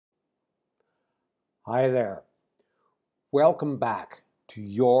Hi there. Welcome back to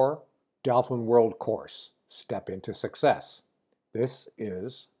your Dolphin World course, Step into Success. This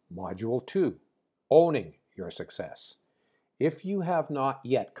is Module 2, Owning Your Success. If you have not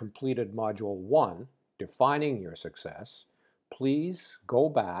yet completed Module 1, Defining Your Success, please go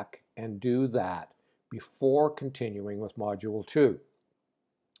back and do that before continuing with Module 2.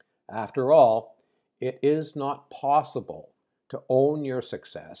 After all, it is not possible to own your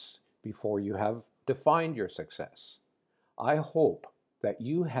success before you have defined your success. I hope that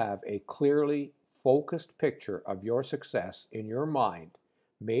you have a clearly focused picture of your success in your mind,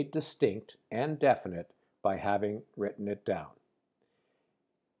 made distinct and definite by having written it down.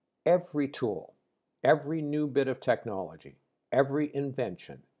 Every tool, every new bit of technology, every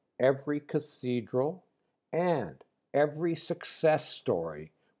invention, every cathedral, and every success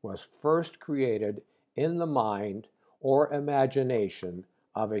story was first created in the mind or imagination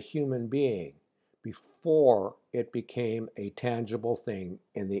of a human being before it became a tangible thing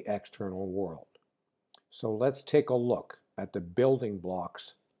in the external world. So let's take a look at the building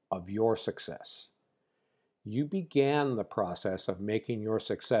blocks of your success. You began the process of making your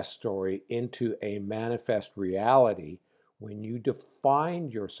success story into a manifest reality when you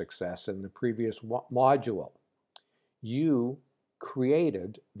defined your success in the previous module. You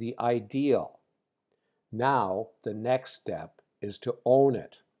created the ideal. Now, the next step is to own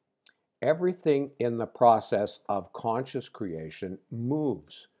it. Everything in the process of conscious creation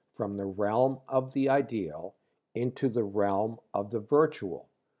moves from the realm of the ideal into the realm of the virtual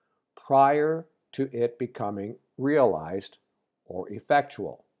prior to it becoming realized or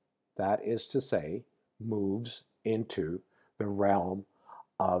effectual. That is to say, moves into the realm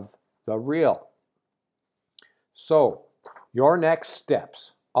of the real. So, your next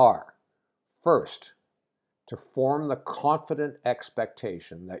steps are first, to form the confident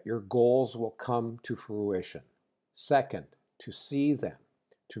expectation that your goals will come to fruition. Second, to see them,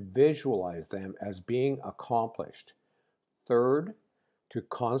 to visualize them as being accomplished. Third, to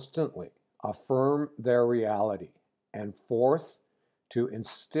constantly affirm their reality. And fourth, to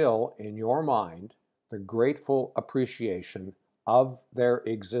instill in your mind the grateful appreciation of their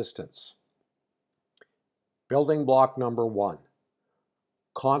existence. Building block number 1,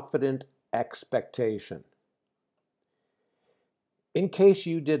 confident expectation. In case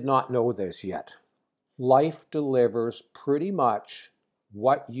you did not know this yet, life delivers pretty much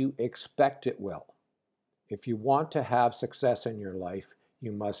what you expect it will. If you want to have success in your life,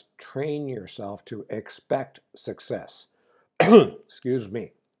 you must train yourself to expect success. Excuse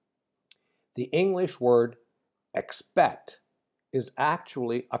me. The English word expect is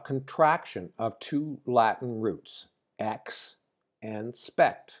actually a contraction of two Latin roots, ex and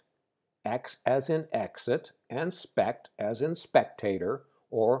spect. Ex as in exit and spect as in spectator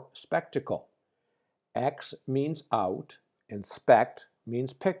or spectacle. Ex means out and spect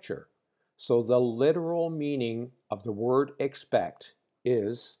means picture. So the literal meaning of the word expect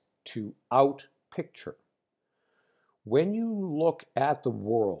is to out-picture. When you look at the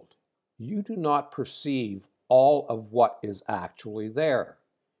world, you do not perceive all of what is actually there.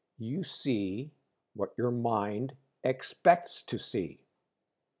 You see what your mind expects to see.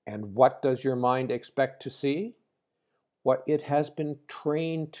 And what does your mind expect to see? What it has been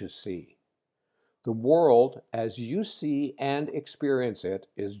trained to see. The world, as you see and experience it,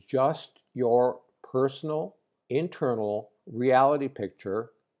 is just your personal, internal reality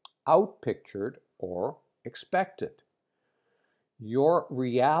picture, outpictured or expected. Your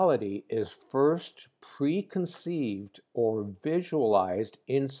reality is first preconceived or visualized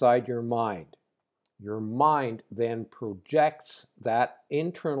inside your mind. Your mind then projects that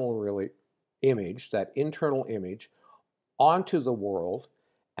internal image onto the world,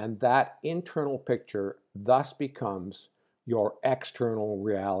 and that internal picture thus becomes your external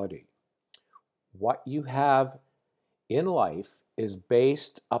reality. What you have in life is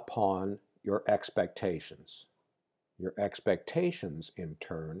based upon your expectations. Your expectations, in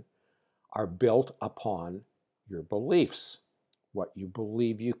turn, are built upon your beliefs, what you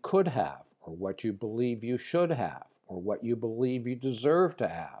believe you could have, or what you believe you should have, or what you believe you deserve to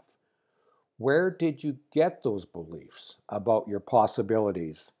have. Where did you get those beliefs about your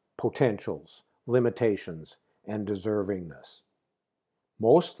possibilities, potentials, limitations, and deservingness?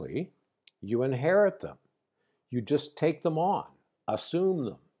 Mostly, you inherit them. You just take them on, assume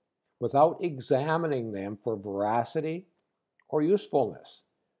them, without examining them for veracity or usefulness.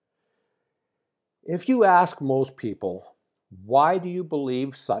 If you ask most people, why do you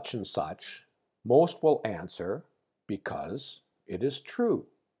believe such and such? Most will answer, because it is true.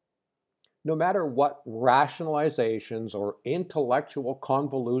 No matter what rationalizations or intellectual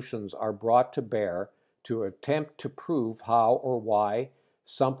convolutions are brought to bear to attempt to prove how or why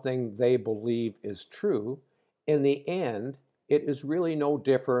something they believe is true, in the end, it is really no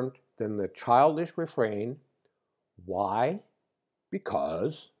different than the childish refrain, why?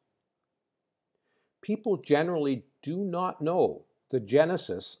 Because. People generally do not know the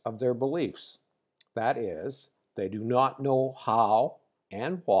genesis of their beliefs. That is, they do not know how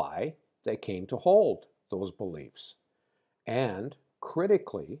and why they came to hold those beliefs. And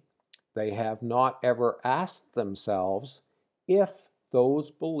critically, they have not ever asked themselves if those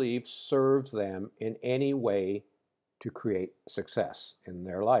beliefs serve them in any way to create success in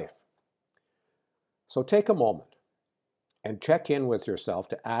their life. So take a moment and check in with yourself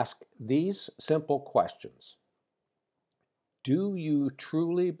to ask these simple questions. Do you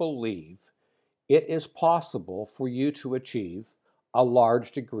truly believe it is possible for you to achieve a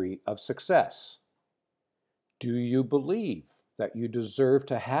large degree of success? Do you believe that you deserve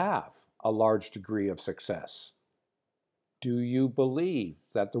to have a large degree of success? Do you believe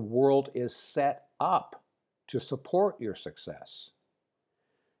that the world is set up to support your success?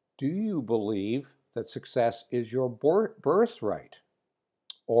 Do you believe that success is your birthright,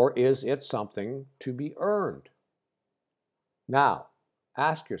 or is it something to be earned? Now,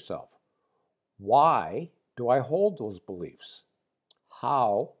 ask yourself, why do I hold those beliefs?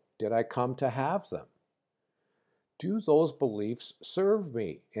 How did I come to have them? Do those beliefs serve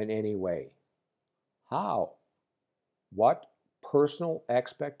me in any way? How? What personal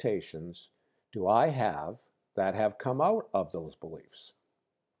expectations do I have that have come out of those beliefs?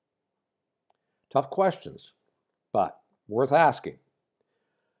 Tough questions, but worth asking.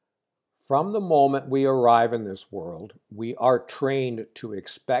 From the moment we arrive in this world, we are trained to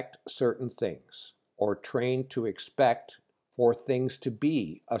expect certain things, or trained to expect for things to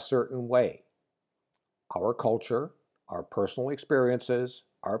be a certain way. Our culture, our personal experiences,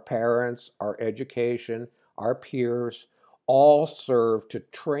 our parents, our education, our peers, all serve to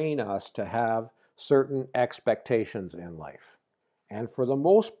train us to have certain expectations in life. And for the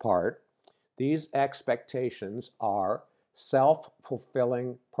most part, these expectations are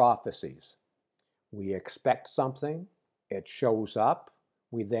self-fulfilling prophecies. We expect something, it shows up,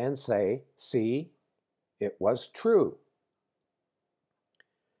 we then say, see, it was true.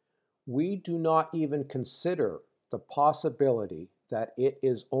 We do not even consider the possibility that it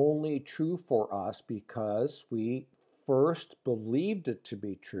is only true for us because we first believed it to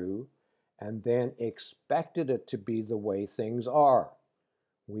be true and then expected it to be the way things are.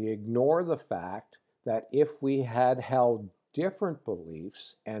 We ignore the fact that if we had held different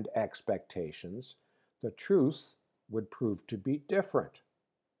beliefs and expectations, the truth would prove to be different.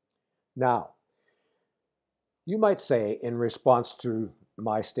 Now, you might say in response to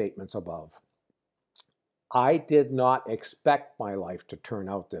my statements above, I did not expect my life to turn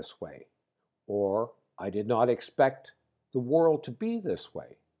out this way, or I did not expect the world to be this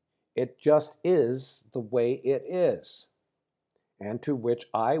way. It just is the way it is. And to which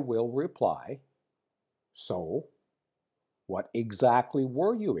I will reply, so, what exactly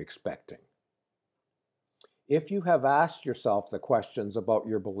were you expecting? If you have asked yourself the questions about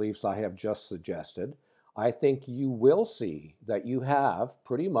your beliefs I have just suggested, I think you will see that you have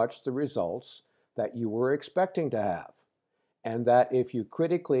pretty much the results that you were expecting to have, and that if you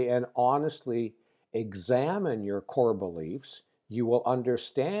critically and honestly examine your core beliefs, you will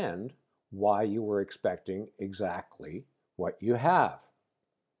understand why you were expecting exactly what you have.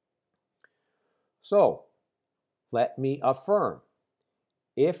 So, let me affirm,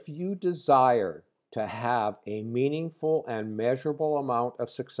 if you desire to have a meaningful and measurable amount of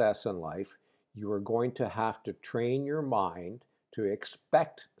success in life, you are going to have to train your mind to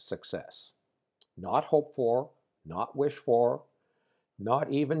expect success. Not hope for, not wish for, not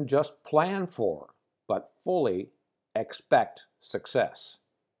even just plan for, but fully expect success.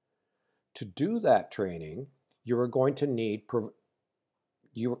 To do that training, you are going to need,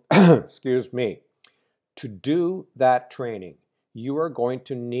 excuse me, to do that training, you are going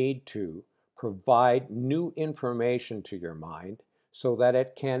to need to provide new information to your mind so that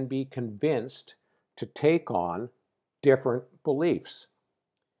it can be convinced to take on different beliefs.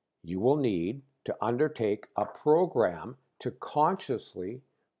 You will need to undertake a program to consciously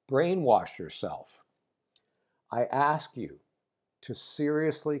brainwash yourself. I ask you to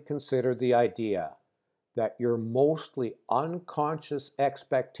seriously consider the idea that your mostly unconscious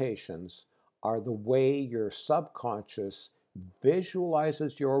expectations are the way your subconscious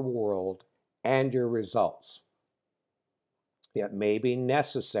visualizes your world and your results. It may be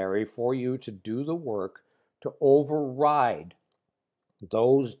necessary for you to do the work to override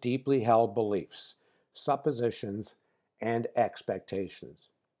those deeply held beliefs, suppositions, and expectations.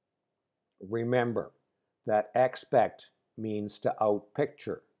 Remember that expect means to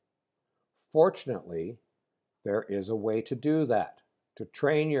outpicture. Fortunately, there is a way to do that, to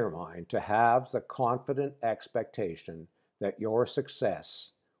train your mind to have the confident expectation that your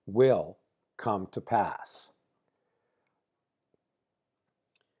success will come to pass.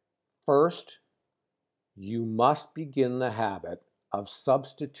 First, you must begin the habit of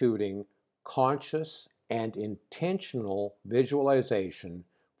substituting conscious and intentional visualization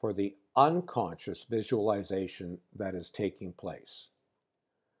for the unconscious visualization that is taking place.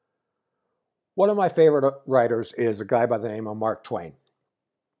 One of my favorite writers is a guy by the name of Mark Twain.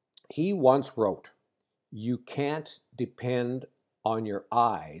 He once wrote, "You can't depend on your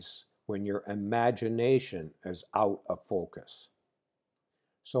eyes when your imagination is out of focus."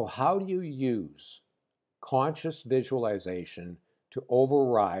 So how do you use conscious visualization to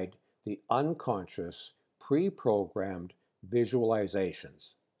override the unconscious, pre-programmed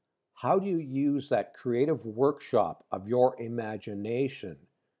visualizations? How do you use that creative workshop of your imagination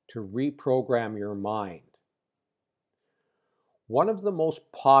to reprogram your mind? One of the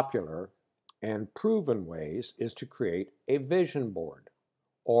most popular and proven ways is to create a vision board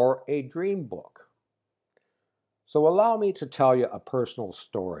or a dream book. So allow me to tell you a personal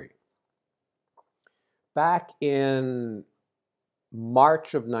story. Back in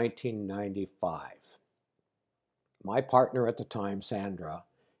March of 1995, my partner at the time, Sandra,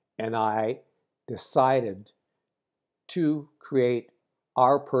 and I decided to create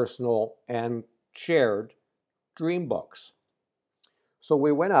our personal and shared dream books. So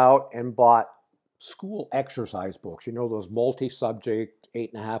we went out and bought school exercise books, you know, those multi-subject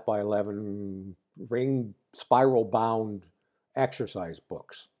 8.5 by 11 ring spiral bound exercise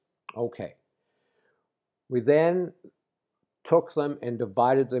books. Okay. We then took them and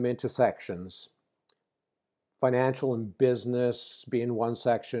divided them into sections. Financial and business being one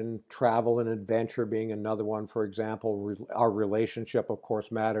section, travel and adventure being another one. For example, our relationship, of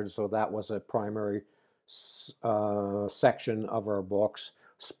course, mattered, so that was a primary section of our books.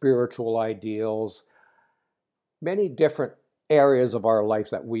 Spiritual ideals, many different areas of our life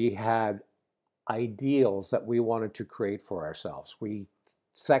that we had ideals that we wanted to create for ourselves. We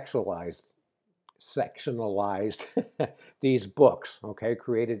sectionalized these books, okay,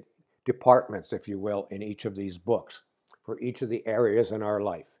 created departments, if you will, in each of these books for each of the areas in our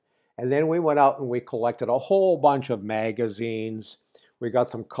life. And then we went out and we collected a whole bunch of magazines. We got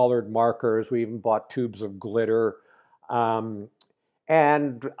some colored markers. We even bought tubes of glitter and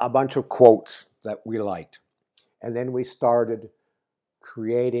a bunch of quotes that we liked. And then we started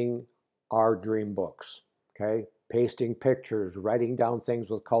creating our dream books, okay? Pasting pictures, writing down things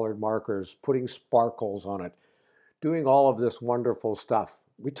with colored markers, putting sparkles on it, doing all of this wonderful stuff.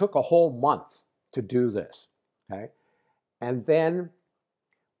 We took a whole month to do this, okay? And then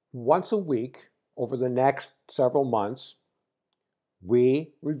once a week over the next several months,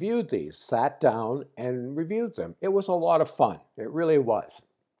 we reviewed these, sat down and reviewed them. It was a lot of fun. It really was.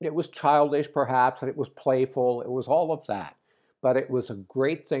 It was childish perhaps, and it was playful. It was all of that. But it was a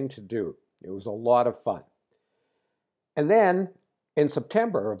great thing to do. It was a lot of fun. And then in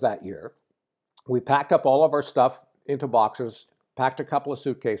September of that year, we packed up all of our stuff into boxes, packed a couple of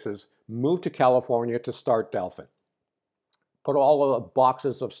suitcases, moved to California to start Delphin. Put all of the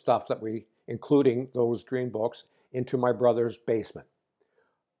boxes of stuff that we, including those dream books, into my brother's basement.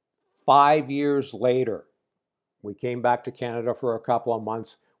 5 years later, we came back to Canada for a couple of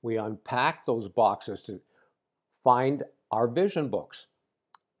months. We unpacked those boxes to find our vision books.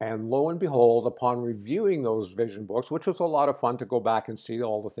 And lo and behold, upon reviewing those vision books, which was a lot of fun to go back and see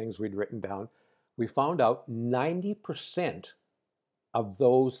all the things we'd written down, we found out 90% of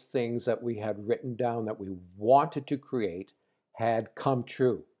those things that we had written down that we wanted to create had come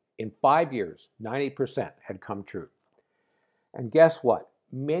true. In 5 years, 90% had come true. And guess what?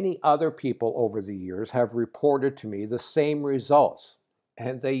 Many other people over the years have reported to me the same results.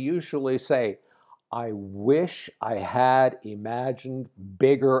 And they usually say, I wish I had imagined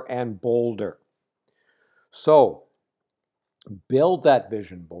bigger and bolder. So build that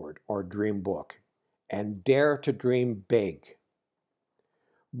vision board or dream book and dare to dream big.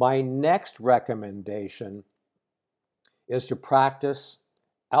 My next recommendation is to practice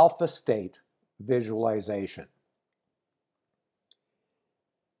alpha state visualization.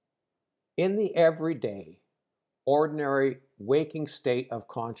 In the everyday, ordinary waking state of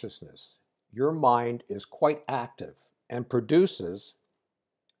consciousness, your mind is quite active and produces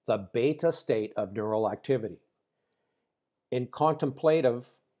the beta state of neural activity. In contemplative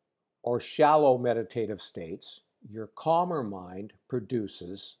or shallow meditative states, your calmer mind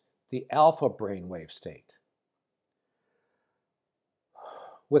produces the alpha brainwave state.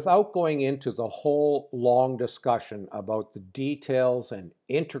 Without going into the whole long discussion about the details and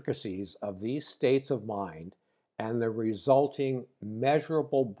intricacies of these states of mind and the resulting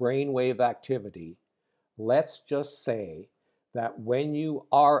measurable brainwave activity, let's just say that when you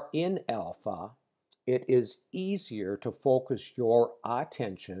are in alpha, it is easier to focus your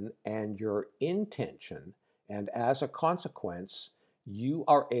attention and your intention, and as a consequence, you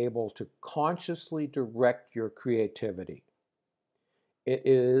are able to consciously direct your creativity. It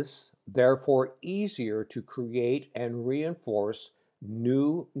is therefore easier to create and reinforce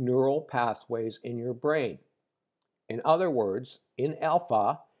new neural pathways in your brain. In other words, in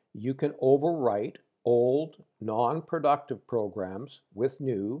alpha, you can overwrite old, non-productive programs with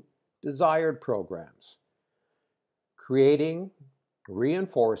new, desired programs, creating,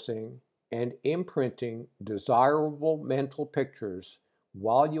 reinforcing, and imprinting desirable mental pictures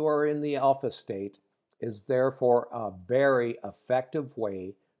while you are in the alpha state is therefore a very effective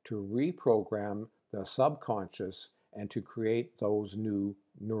way to reprogram the subconscious and to create those new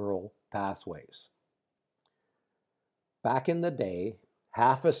neural pathways. Back in the day,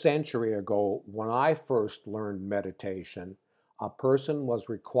 half a century ago, when I first learned meditation, a person was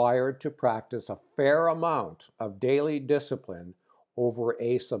required to practice a fair amount of daily discipline over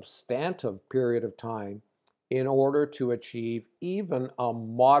a substantive period of time in order to achieve even a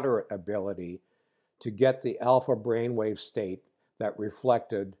moderate ability to get the alpha brainwave state that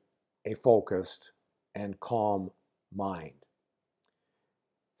reflected a focused and calm mind.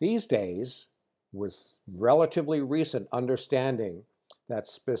 These days, with relatively recent understanding that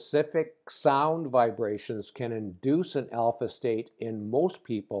specific sound vibrations can induce an alpha state in most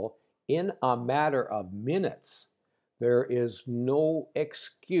people in a matter of minutes, there is no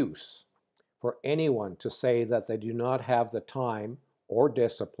excuse for anyone to say that they do not have the time or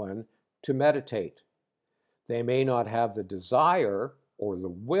discipline to meditate. They may not have the desire or the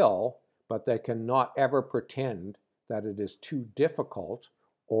will, but they cannot ever pretend that it is too difficult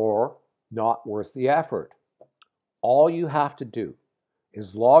or not worth the effort. All you have to do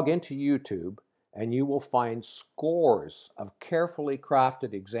is log into YouTube and you will find scores of carefully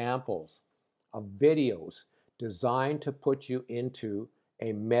crafted examples of videos designed to put you into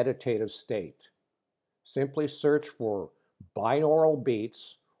a meditative state. Simply search for binaural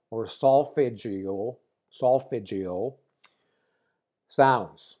beats or solfeggio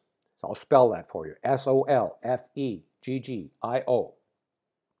sounds. So I'll spell that for you. Solfeggio.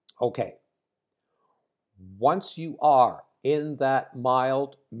 Okay. Once you are in that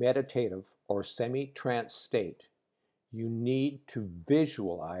mild meditative or semi-trance state, you need to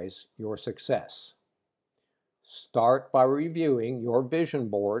visualize your success. Start by reviewing your vision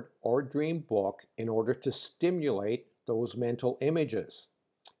board or dream book in order to stimulate those mental images.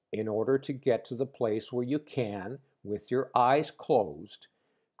 In order to get to the place where you can, with your eyes closed,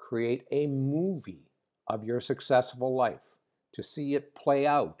 create a movie of your successful life to see it play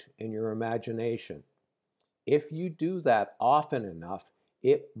out in your imagination. If you do that often enough,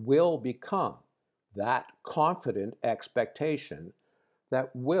 it will become that confident expectation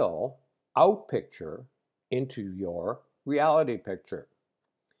that will outpicture into your reality picture.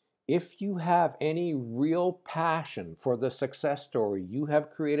 If you have any real passion for the success story you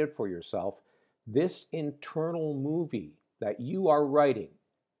have created for yourself, this internal movie that you are writing,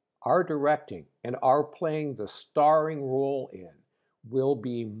 are directing, and are playing the starring role in will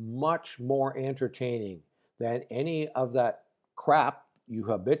be much more entertaining than any of that crap you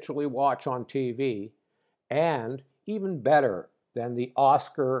habitually watch on TV, and even better than the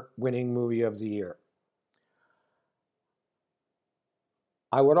Oscar-winning movie of the year.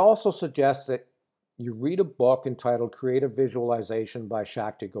 I would also suggest that you read a book entitled Creative Visualization by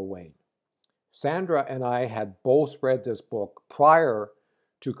Shakti Gawain. Sandra and I had both read this book prior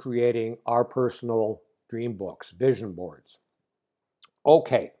to creating our personal dream books, vision boards.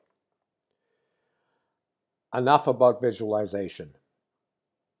 Okay, enough about visualization.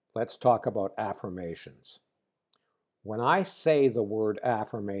 Let's talk about affirmations. When I say the word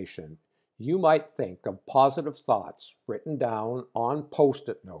affirmation, you might think of positive thoughts written down on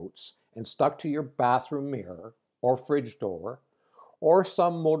Post-it notes and stuck to your bathroom mirror or fridge door, or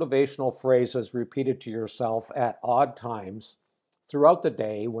some motivational phrases repeated to yourself at odd times throughout the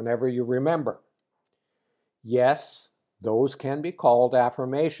day whenever you remember. Yes, those can be called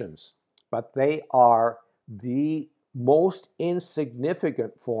affirmations, but they are the most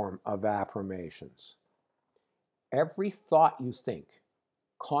insignificant form of affirmations. Every thought you think,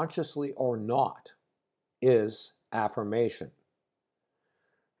 consciously or not, is affirmation.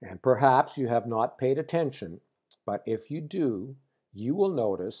 And perhaps you have not paid attention, But if you do, you will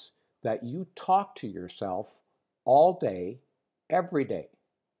notice that you talk to yourself all day, every day,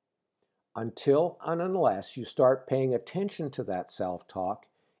 until and unless you start paying attention to that self-talk.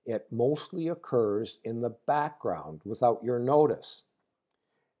 It mostly occurs in the background without your notice.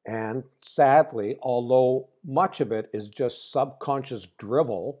 And sadly, although much of it is just subconscious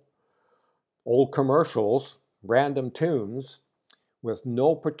drivel, old commercials, random tunes with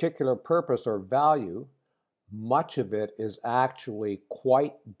no particular purpose or value, much of it is actually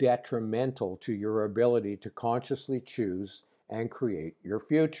quite detrimental to your ability to consciously choose and create your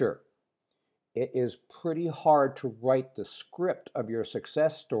future. It is pretty hard to write the script of your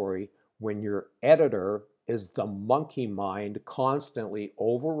success story when your editor is the monkey mind constantly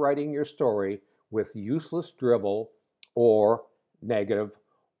overwriting your story with useless drivel or negative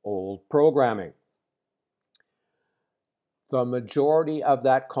old programming. The majority of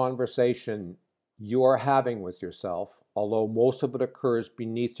that conversation you are having with yourself, although most of it occurs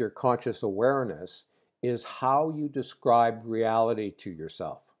beneath your conscious awareness, is how you describe reality to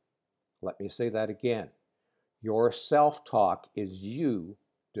yourself. Let me say that again. Your self-talk is you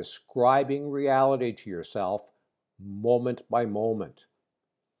describing reality to yourself moment by moment.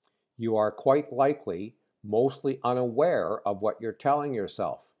 You are quite likely mostly unaware of what you're telling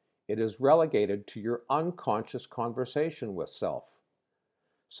yourself. It is relegated to your unconscious conversation with self.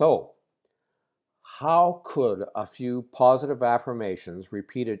 So, how could a few positive affirmations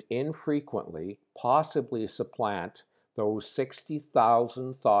repeated infrequently possibly supplant those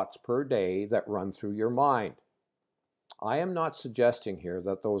 60,000 thoughts per day that run through your mind? I am not suggesting here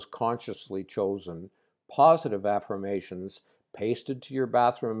that those consciously chosen positive affirmations pasted to your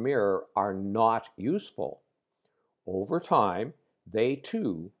bathroom mirror are not useful. Over time, they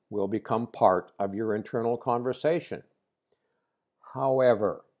too will become part of your internal conversation.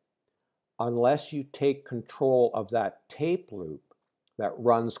 However, unless you take control of that tape loop that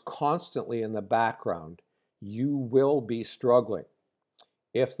runs constantly in the background, you will be struggling.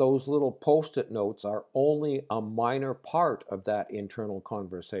 If those little post-it notes are only a minor part of that internal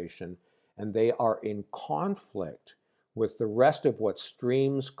conversation and they are in conflict with the rest of what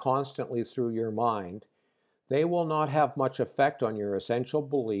streams constantly through your mind, they will not have much effect on your essential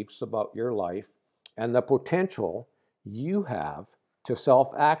beliefs about your life and the potential you have to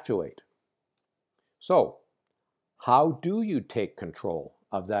self-actuate. So, how do you take control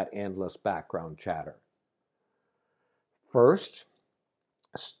of that endless background chatter? First,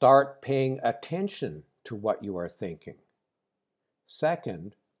 start paying attention to what you are thinking.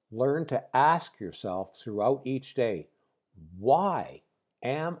 Second, learn to ask yourself throughout each day, why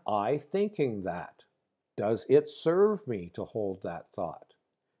am I thinking that? Does it serve me to hold that thought?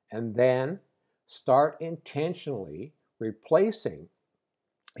 And then start intentionally replacing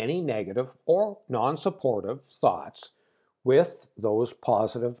any negative or non-supportive thoughts with those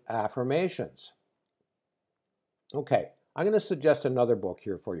positive affirmations. Okay, I'm going to suggest another book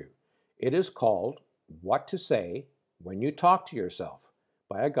here for you. It is called What to Say When You Talk to Yourself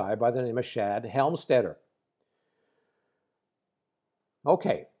by a guy by the name of Shad Helmstetter.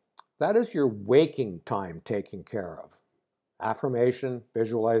 Okay, that is your waking time taken care of. Affirmation,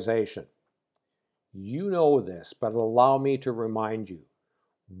 visualization. You know this, but allow me to remind you.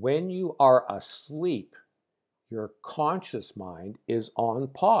 When you are asleep, your conscious mind is on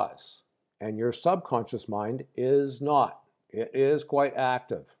pause, and your subconscious mind is not. It is quite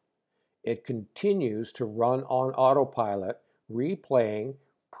active. It continues to run on autopilot, replaying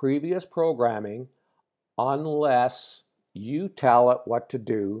previous programming unless you tell it what to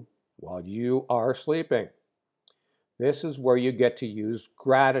do while you are sleeping. This is where you get to use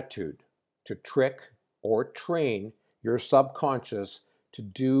gratitude to trick or train your subconscious to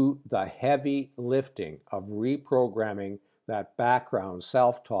do the heavy lifting of reprogramming that background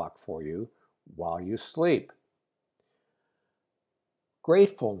self-talk for you while you sleep.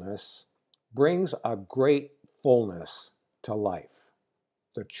 Gratefulness brings a great fullness to life.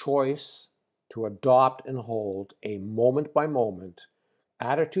 The choice to adopt and hold a moment-by-moment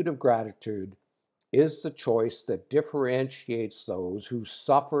attitude of gratitude is the choice that differentiates those who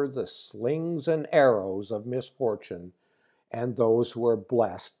suffer the slings and arrows of misfortune and those who are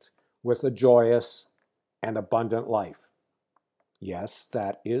blessed with a joyous and abundant life. Yes,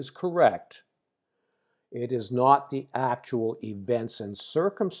 that is correct. It is not the actual events and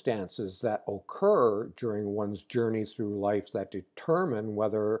circumstances that occur during one's journey through life that determine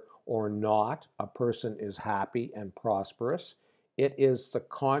whether or not a person is happy and prosperous. It is the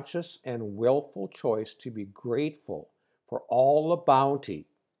conscious and willful choice to be grateful for all the bounty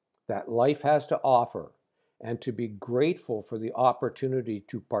that life has to offer and to be grateful for the opportunity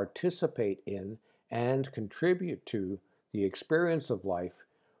to participate in and contribute to the experience of life,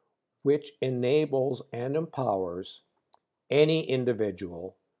 which enables and empowers any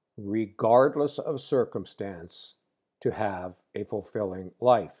individual, regardless of circumstance, to have a fulfilling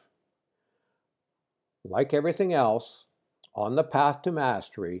life. Like everything else, on the path to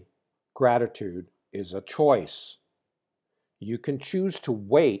mastery, gratitude is a choice. You can choose to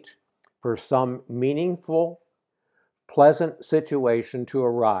wait for some meaningful, pleasant situation to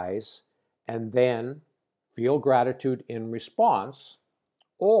arise and then feel gratitude in response,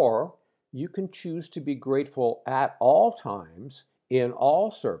 or you can choose to be grateful at all times, in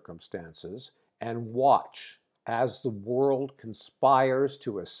all circumstances, and watch as the world conspires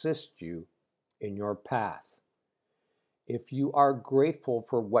to assist you in your path. If you are grateful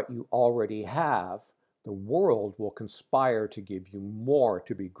for what you already have, the world will conspire to give you more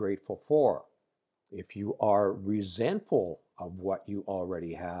to be grateful for. If you are resentful of what you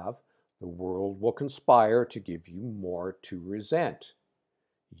already have, the world will conspire to give you more to resent.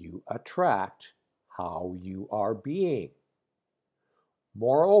 You attract how you are being.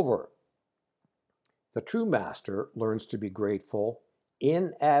 Moreover, the true master learns to be grateful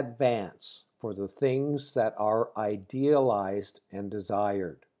in advance for the things that are idealized and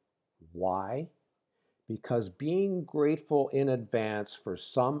desired. Why? Because being grateful in advance for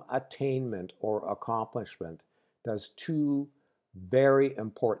some attainment or accomplishment does two very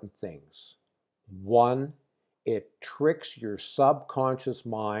important things. One, it tricks your subconscious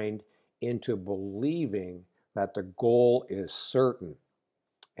mind into believing that the goal is certain.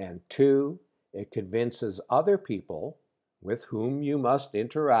 And two, it convinces other people with whom you must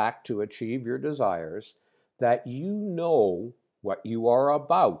interact to achieve your desires that you know what you are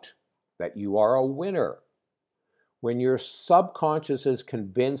about, that you are a winner. When your subconscious is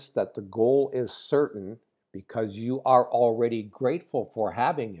convinced that the goal is certain because you are already grateful for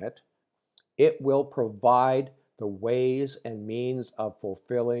having it, it will provide the ways and means of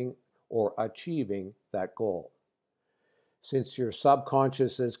fulfilling or achieving that goal. Since your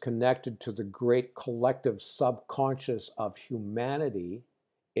subconscious is connected to the great collective subconscious of humanity,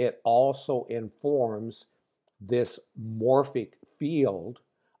 it also informs this morphic field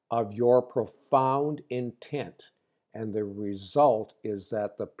of your profound intent. And the result is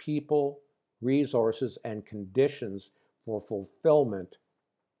that the people, resources, and conditions for fulfillment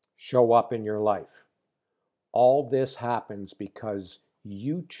show up in your life. All this happens because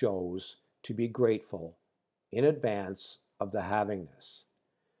you chose to be grateful in advance of the havingness.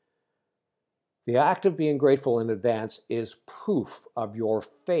 The act of being grateful in advance is proof of your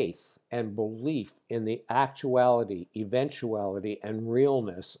faith and belief in the actuality, eventuality, and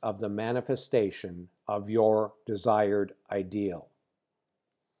realness of the manifestation of your desired ideal.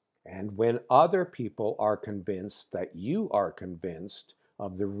 And when other people are convinced that you are convinced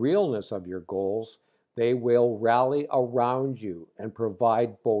of the realness of your goals, they will rally around you and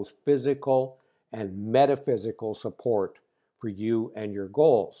provide both physical and metaphysical support for you and your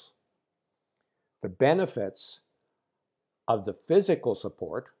goals. The benefits of the physical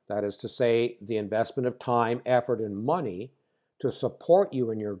support, that is to say, the investment of time, effort, and money to support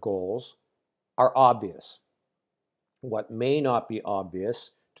you in your goals, are obvious. What may not be obvious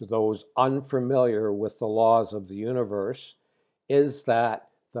to those unfamiliar with the laws of the universe is that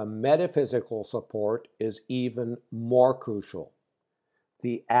the metaphysical support is even more crucial.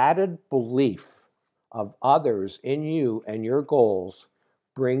 The added belief of others in you and your goals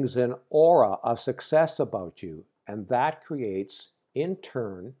brings an aura of success about you, and that creates, in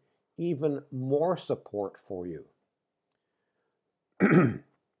turn, even more support for you.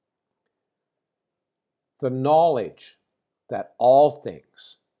 The knowledge that all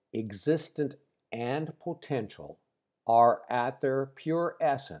things, existent and potential, are at their pure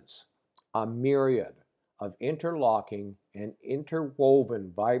essence a myriad of interlocking and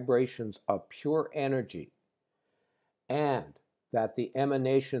interwoven vibrations of pure energy, and that the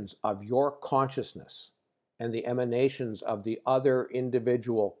emanations of your consciousness and the emanations of the other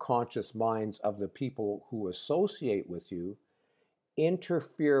individual conscious minds of the people who associate with you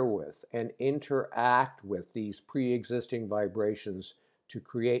interfere with and interact with these pre-existing vibrations to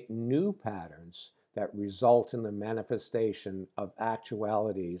create new patterns that result in the manifestation of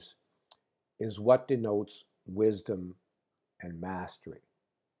actualities is what denotes wisdom and mastery.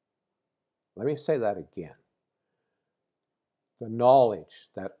 Let me say that again. The knowledge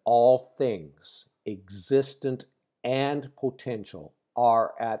that all things, existent and potential,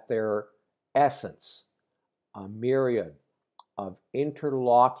 are at their essence a myriad of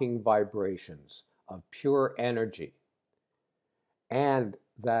interlocking vibrations of pure energy, and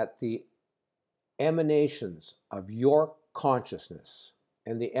that the emanations of your consciousness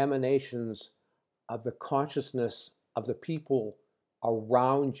and the emanations of the consciousness of the people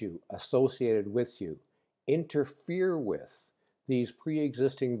around you, associated with you, interfere with these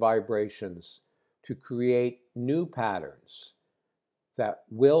pre-existing vibrations to create new patterns that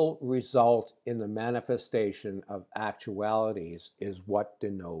will result in the manifestation of actualities is what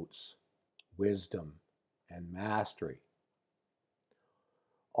denotes wisdom and mastery.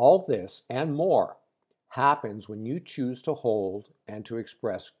 All this and more happens when you choose to hold and to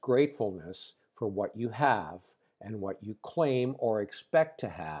express gratefulness for what you have and what you claim or expect to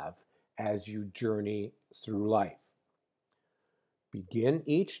have as you journey through life. Begin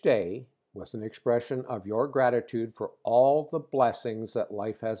each day with an expression of your gratitude for all the blessings that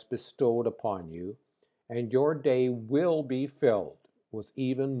life has bestowed upon you, and your day will be filled with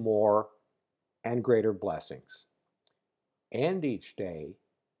even more and greater blessings. And each day,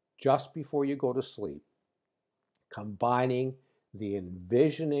 just before you go to sleep, combining the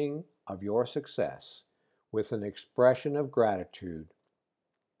envisioning of your success with an expression of gratitude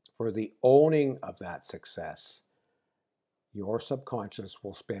for the owning of that success, your subconscious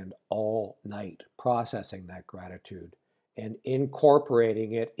will spend all night processing that gratitude and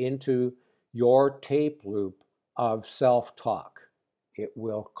incorporating it into your tape loop of self-talk. It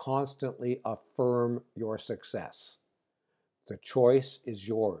will constantly affirm your success. The choice is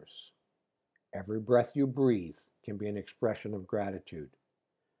yours. Every breath you breathe can be an expression of gratitude.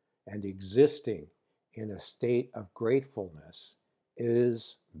 And existing in a state of gratefulness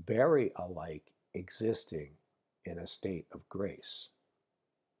is very alike existing in a state of grace.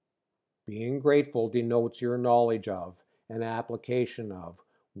 Being grateful denotes your knowledge of and application of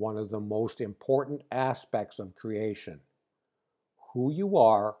one of the most important aspects of creation. Who you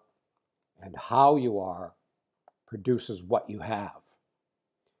are and how you are produces what you have.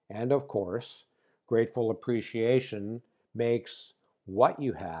 And of course, grateful appreciation makes what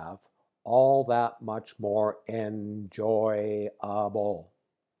you have all that much more enjoyable.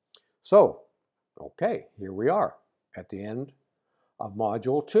 So, okay, here we are at the end of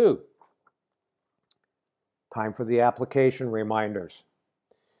Module 2. Time for the application reminders.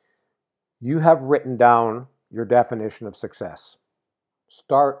 You have written down your definition of success.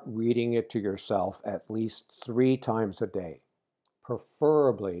 Start reading it to yourself at least 3 times a day,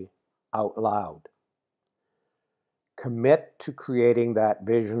 preferably out loud. Commit to creating that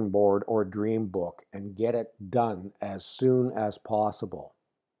vision board or dream book and get it done as soon as possible.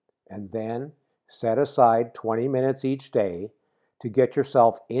 And then set aside 20 minutes each day to get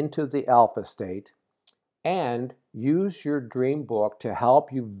yourself into the alpha state, and use your dream book to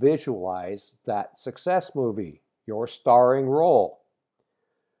help you visualize that success movie, your starring role.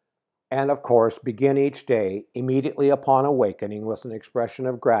 And of course, begin each day immediately upon awakening with an expression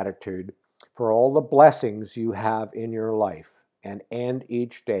of gratitude for all the blessings you have in your life, and end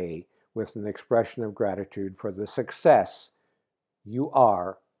each day with an expression of gratitude for the success you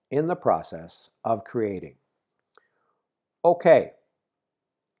are in the process of creating. Okay.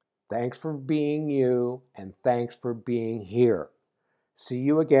 Thanks for being you, and thanks for being here. See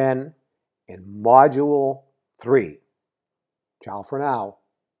you again in Module 3. Ciao for now.